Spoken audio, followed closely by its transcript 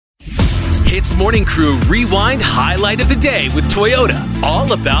HITZ Morning Crew Rewind Highlight of the Day with Toyota.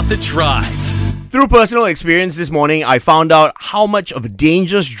 All about the drive. Through personal experience this morning, I found out how much of a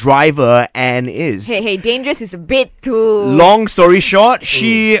dangerous driver Anne is. Hey, dangerous is a bit too... Long story short,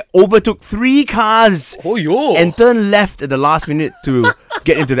 she overtook 3 cars and turned left at the last minute to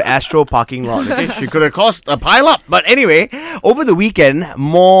get into the Astro parking lot. Okay? She could have caused a pile-up. But anyway, over the weekend,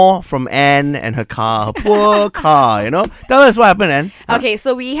 more from Anne and her car, her poor car, you know. Tell us what happened, Anne. Okay,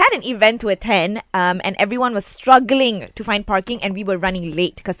 so we had an event to attend and everyone was struggling to find parking and we were running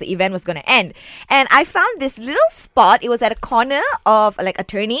late because the event was going to end. And I found this little spot. It was at a corner of like a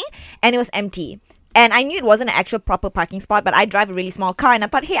turning and it was empty. And I knew it wasn't an actual proper parking spot, but I drive a really small car and I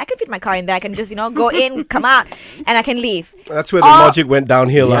thought, hey, I can fit my car in there. I can just, go in, come out, and I can leave. That's where the logic went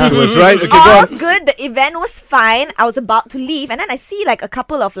downhill afterwards, right? Okay, all was good. The event was fine. I was about to leave and then I see like a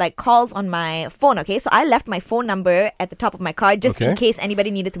couple of like calls on my phone, okay? So I left my phone number at the top of my car just in case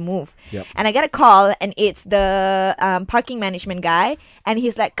anybody needed to move. Yep. And I get a call and it's the parking management guy and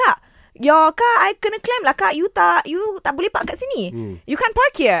he's like, Kak, your car, I kena claim lah Kak. You tak boleh park kat sini. You can't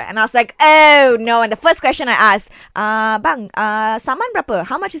park here. And I was like, oh no. And the first question I asked, bang, saman berapa?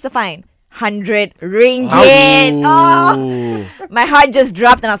 How much is the fine? 100 ringgit. Oh, my heart just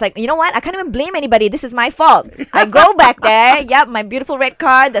dropped and I was like, you know what? I can't even blame anybody. This is my fault. I go back there. Yep, my beautiful red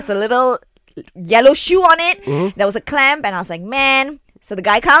car. There's a little yellow shoe on it. There was a clamp and I was like, man. So the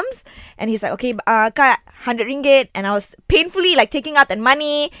guy comes and he's like, okay, Kak, 100 ringgit. And I was painfully like taking out that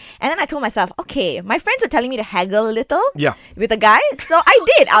money. And then I told myself, okay, my friends were telling me to haggle a little with the guy. So I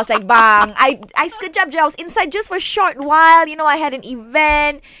did. I was like, bang. I sekejap je. I was inside just for a short while. I had an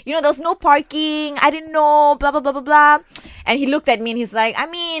event. There was no parking. I didn't know, blah, blah, blah, blah, blah. And he looked at me and he's like, I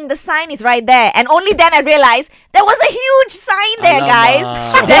mean, the sign is right there. And only then I realized there was a huge sign there, guys.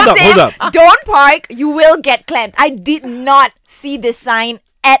 Hold up. Don't park. You will get clamped. I did not see this sign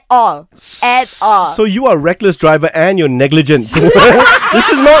at all. So you are a reckless driver and you're negligent. These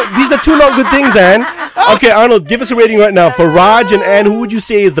are two not good things, Anne. Okay, Arnold, give us a rating right now. For Raj and Anne, who would you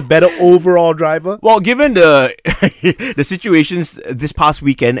say is the better overall driver? Well, given the the situations this past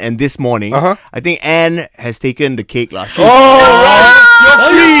weekend and this morning, I think Anne has taken the cake last year.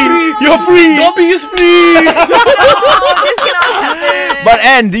 You're free! Dobby is free! This cannot happen. But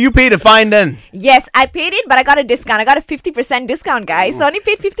Anne, do you pay the fine then? Yes, I paid it, but I got a discount. I got a 50% discount, guys. So I only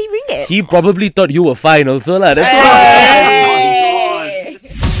paid 50 ringgit. He probably thought you were fine also lah. That's Hey.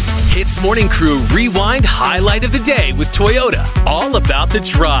 HITZ Morning Crew Rewind Highlight of the Day with Toyota. All about the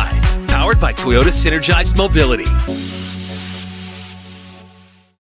drive. Powered by Toyota Synergized Mobility.